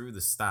 like through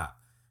the stop.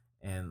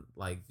 And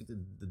like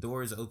the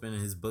door is open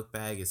and his book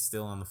bag is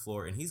still on the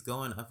floor, and he's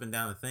going up and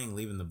down the thing,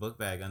 leaving the book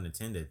bag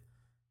unattended.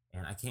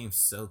 And I came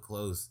so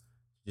close,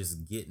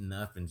 just getting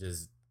up and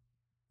just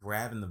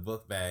grabbing the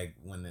book bag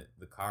when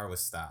the car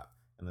was stopped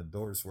and the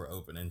doors were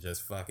open, and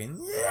just fucking,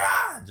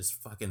 yeah,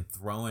 just fucking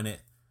throwing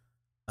it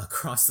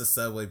across the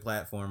subway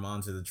platform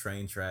onto the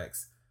train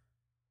tracks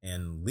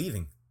and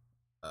leaving.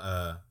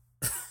 Uh,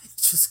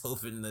 just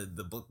hoping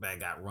the book bag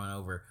got run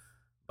over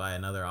by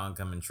another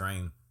oncoming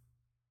train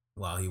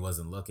while he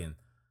wasn't looking.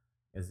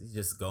 He's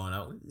just going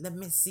out, let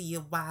me see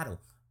you waddle,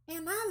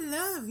 and I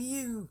love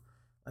you.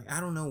 Like, I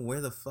don't know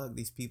where the fuck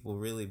these people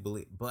really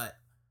believe, but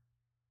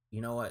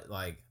you know what?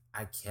 Like,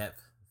 I kept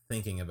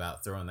thinking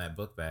about throwing that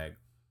book bag,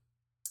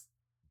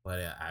 but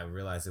I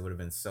realized it would have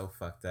been so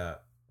fucked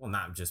up. Well,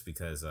 not just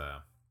because,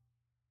 that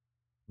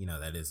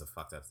is a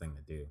fucked up thing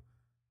to do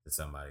to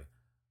somebody,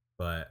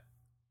 but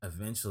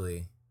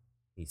eventually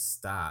he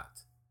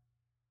stopped.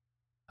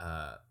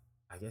 I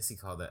guess he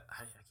called it,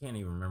 I can't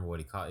even remember what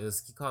he called it.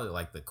 He called it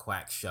like the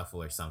quack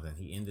shuffle or something.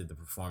 He ended the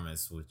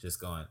performance with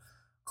just going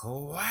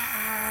quack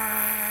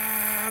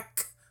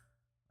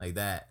like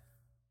that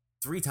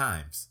 3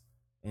 times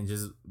and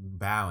just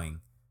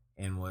bowing,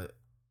 and what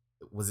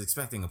was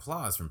expecting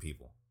applause from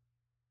people,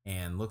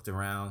 and looked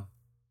around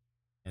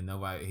and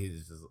nobody, he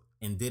just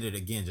and did it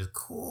again, just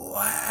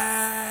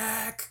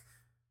quack.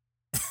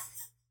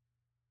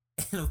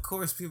 And of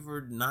course people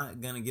are not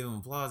gonna give him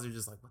applause. They're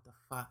just like, what the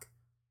fuck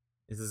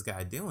is this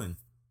guy doing?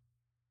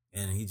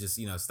 And he just,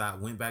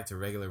 stopped, went back to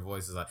regular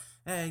voices, like,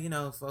 hey,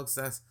 folks,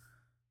 that's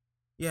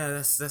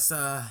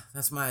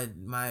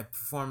my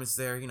performance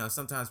there.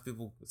 Sometimes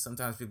people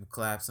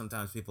clap,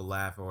 sometimes people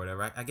laugh or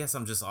whatever. I guess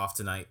I'm just off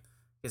tonight.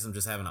 I guess I'm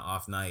just having an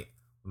off night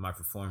with my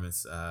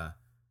performance.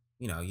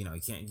 You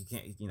can't,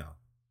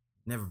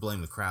 never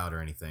blame the crowd or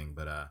anything,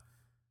 but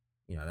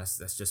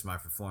that's just my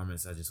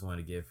performance. I just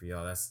wanted to give for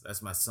y'all.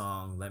 That's my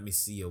song. Let me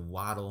see you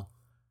waddle.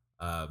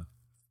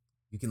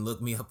 You can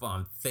look me up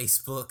on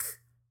Facebook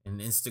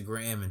and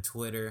Instagram and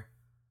Twitter.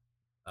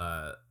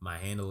 My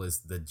handle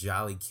is the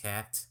Jolly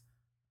Cat.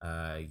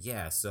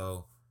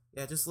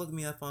 Just look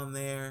me up on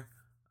there.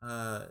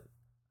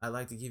 I'd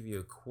like to give you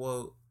a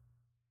quote.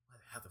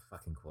 How'd the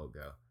fucking quote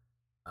go?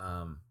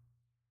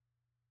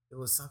 It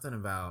was something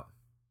about,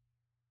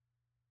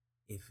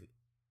 if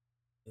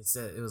it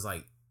said, it was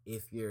like,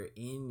 if you're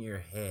in your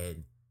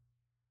head,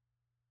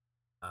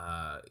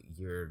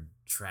 you're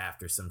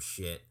trapped or some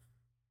shit.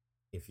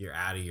 If you're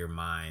out of your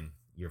mind,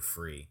 you're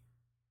free.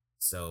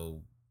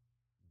 So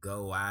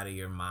go out of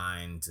your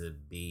mind to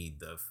be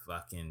the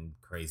fucking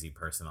crazy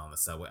person on the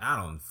subway. I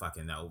don't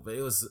fucking know, but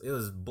it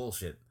was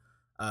bullshit.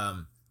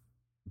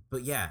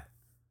 But yeah,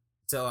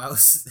 so I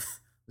was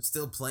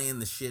still playing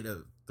the shit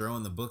of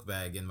throwing the book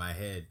bag in my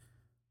head.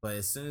 But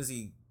as soon as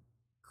he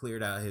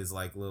cleared out his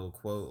like little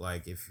quote,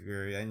 like if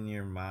you're in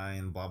your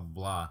mind, blah blah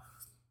blah,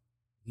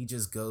 he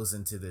just goes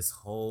into this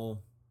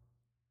whole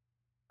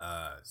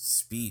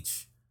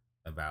speech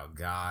about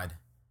God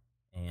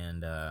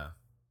and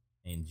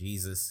and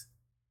Jesus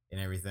and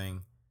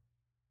everything.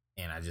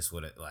 And I just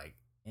would have like,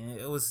 and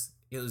it was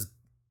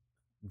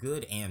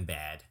good and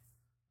bad.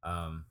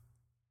 Um,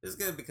 it's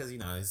good because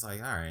it's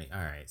like, all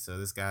right. So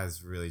this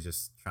guy's really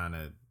just trying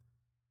to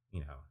you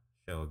know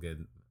show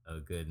a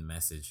good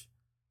message,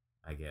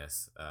 I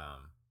guess.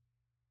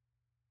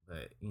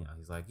 But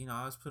he's like,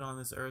 I was put on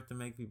this earth to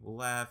make people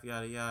laugh,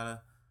 yada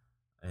yada,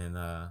 and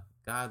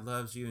God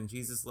loves you and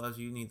Jesus loves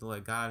you. You need to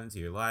let God into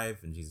your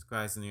life and Jesus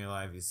Christ into your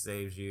life. He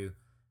saves you.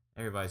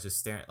 Everybody's just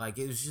staring. Like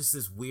it was just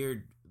this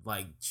weird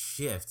like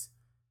shift.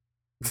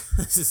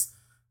 Just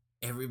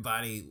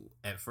everybody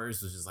at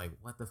first was just like,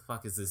 "What the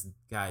fuck is this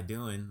guy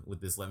doing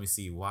with this? Let me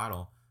see you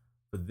waddle."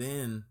 But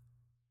then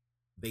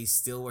they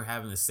still were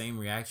having the same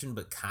reaction,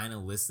 but kind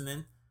of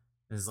listening.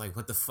 And it's like,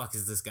 "What the fuck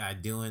is this guy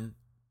doing?"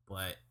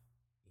 But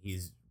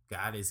he's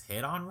got his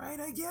head on right,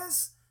 I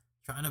guess,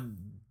 trying to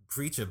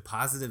preach a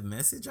positive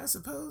message, I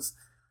suppose.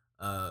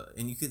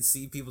 And you could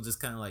see people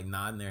just kind of like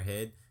nodding their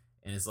head,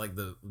 and it's like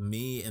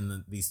me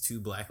and these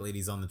two black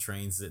ladies on the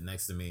train sitting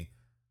next to me.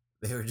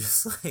 They were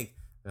just like,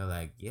 they're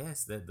like,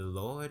 yes, that the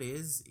Lord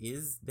is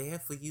there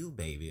for you,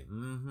 baby.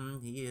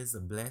 He is a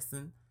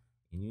blessing,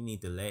 and you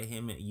need to let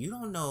him in. You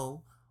don't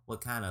know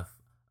what kind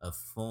of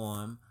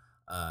form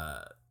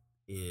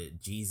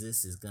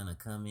Jesus is gonna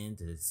come in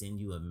to send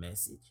you a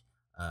message.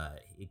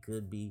 It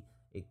could be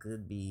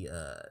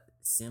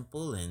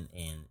simple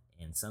and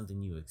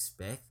something you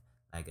expect,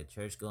 like a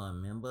church going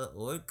member,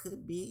 or it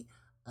could be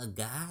a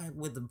guy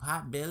with a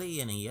pot belly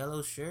and a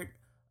yellow shirt,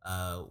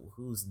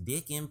 whose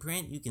dick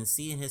imprint you can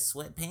see in his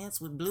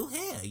sweatpants with blue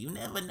hair. You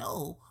never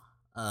know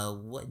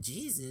what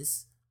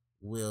Jesus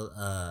will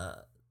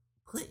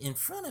put in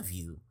front of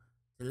you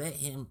to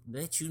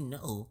let you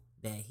know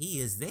that he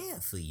is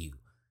there for you.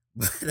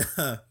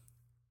 But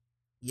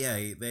yeah,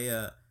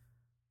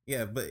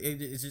 yeah, but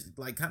it's just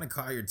like kind of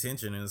caught your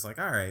attention, and it's like,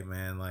 all right,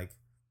 man, like,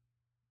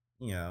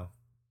 you know,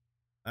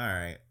 all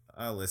right,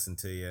 I'll listen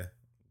to you.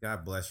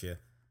 God bless you.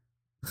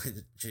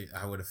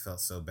 I would have felt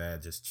so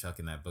bad just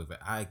chucking that book,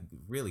 but I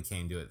really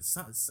can't do it.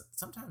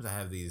 Sometimes I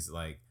have these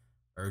like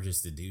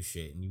urges to do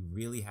shit, and you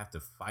really have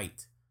to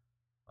fight.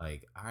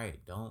 Like, all right,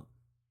 don't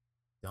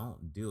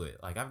do it.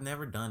 Like, I've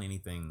never done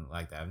anything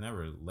like that. I've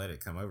never let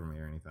it come over me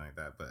or anything like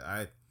that. But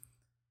I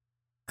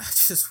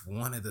just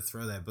wanted to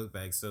throw that book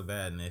bag so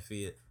bad, and if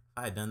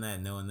I had done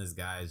that, knowing this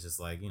guy is just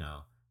like,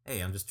 hey,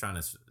 I'm just trying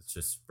to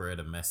just spread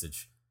a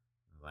message.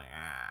 Like,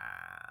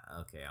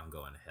 okay, I'm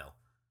going to hell.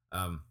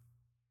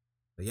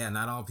 But yeah,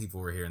 not all people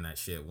were hearing that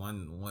shit.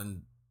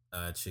 One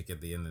chick at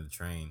the end of the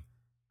train,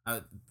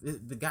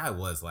 the guy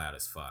was loud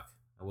as fuck.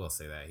 I will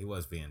say that he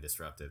was being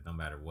disruptive, no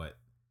matter what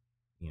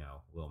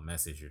little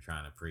message you're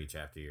trying to preach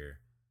after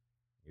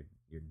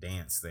your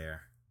dance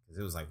there. Because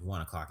it was like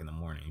 1 o'clock in the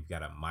morning. You've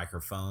got a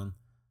microphone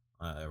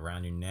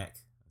around your neck,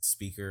 a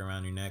speaker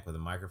around your neck with a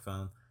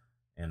microphone,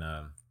 and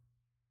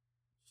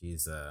she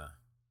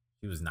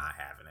was not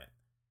having it.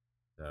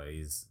 So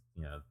he's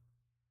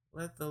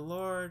let the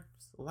Lord's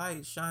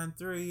light shine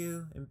through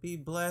you and be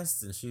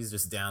blessed. And she's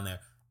just down there,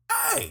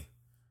 hey,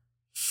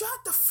 shut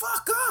the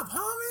fuck up,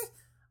 homie.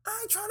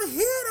 I ain't trying to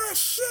hear that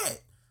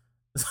shit.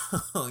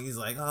 So he's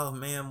like, oh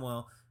man,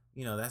 well,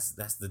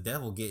 that's the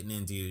devil getting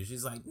into you.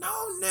 She's like, no,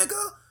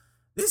 nigga,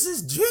 this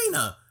is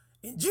Gina.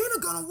 And Gina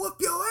gonna whoop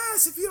your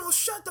ass if you don't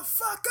shut the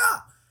fuck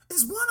up.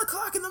 It's 1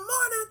 o'clock in the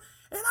morning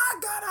and I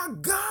got a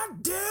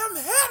goddamn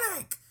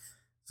headache.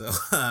 So,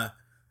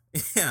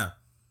 yeah.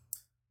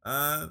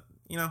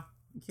 You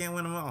can't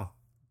win them all.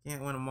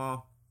 Can't win them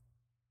all.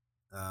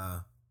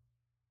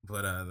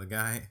 But the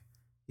guy,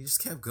 he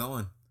just kept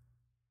going.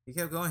 He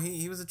kept going.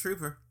 He was a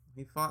trooper.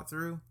 He fought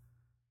through.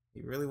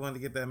 He really wanted to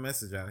get that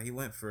message out. He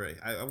went for it.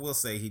 I will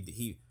say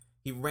he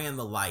ran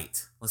the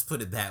light. Let's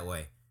put it that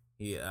way.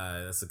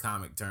 That's a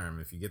comic term.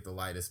 If you get the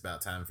light, it's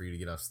about time for you to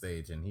get off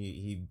stage. And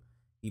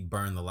he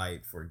burned the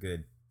light for a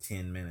good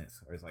 10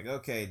 minutes. Where it's like,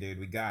 okay, dude,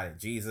 we got it.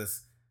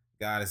 Jesus,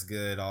 God is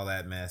good. All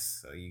that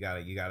mess. So you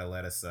gotta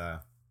let us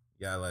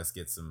let's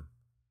get some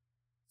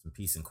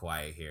peace and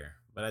quiet here.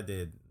 But I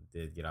did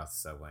get off the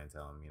subway and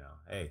tell him,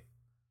 hey,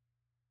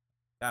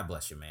 God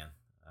bless you, man.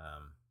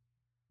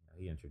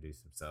 He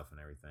introduced himself and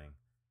everything.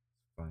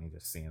 Funny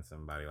just seeing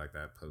somebody like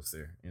that post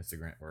their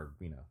Instagram or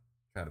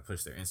try to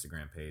push their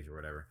Instagram page or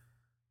whatever.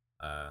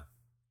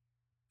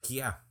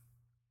 Yeah,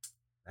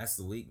 that's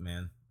the week,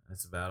 man.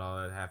 That's about all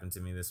that happened to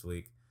me this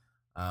week.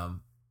 I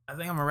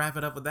think I'm gonna wrap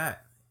it up with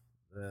that.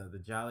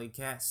 The Jolly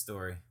Cat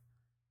story.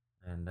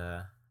 And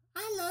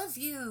I love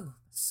you.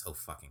 So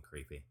fucking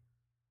creepy.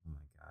 Oh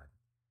my god.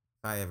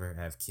 If I ever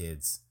have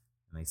kids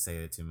and they say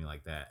it to me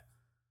like that,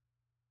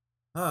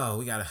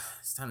 oh,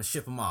 it's time to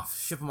ship them off.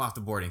 Ship them off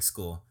to boarding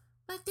school.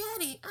 But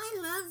daddy, I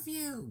love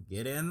you.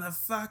 Get in the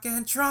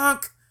fucking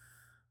trunk.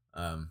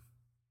 But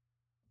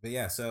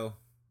yeah, so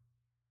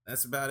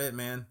That's about it,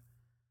 man.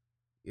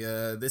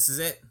 Yeah, this is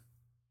it.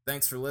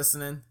 Thanks for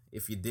listening.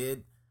 If you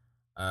did,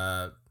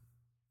 uh,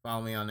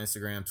 follow me on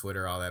Instagram,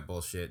 Twitter, all that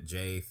bullshit.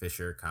 J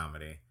Fisher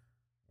Comedy.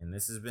 And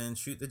this has been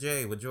Shoot the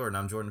J with Jordan.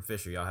 I'm Jordan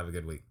Fisher. Y'all have a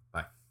good week.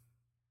 Bye.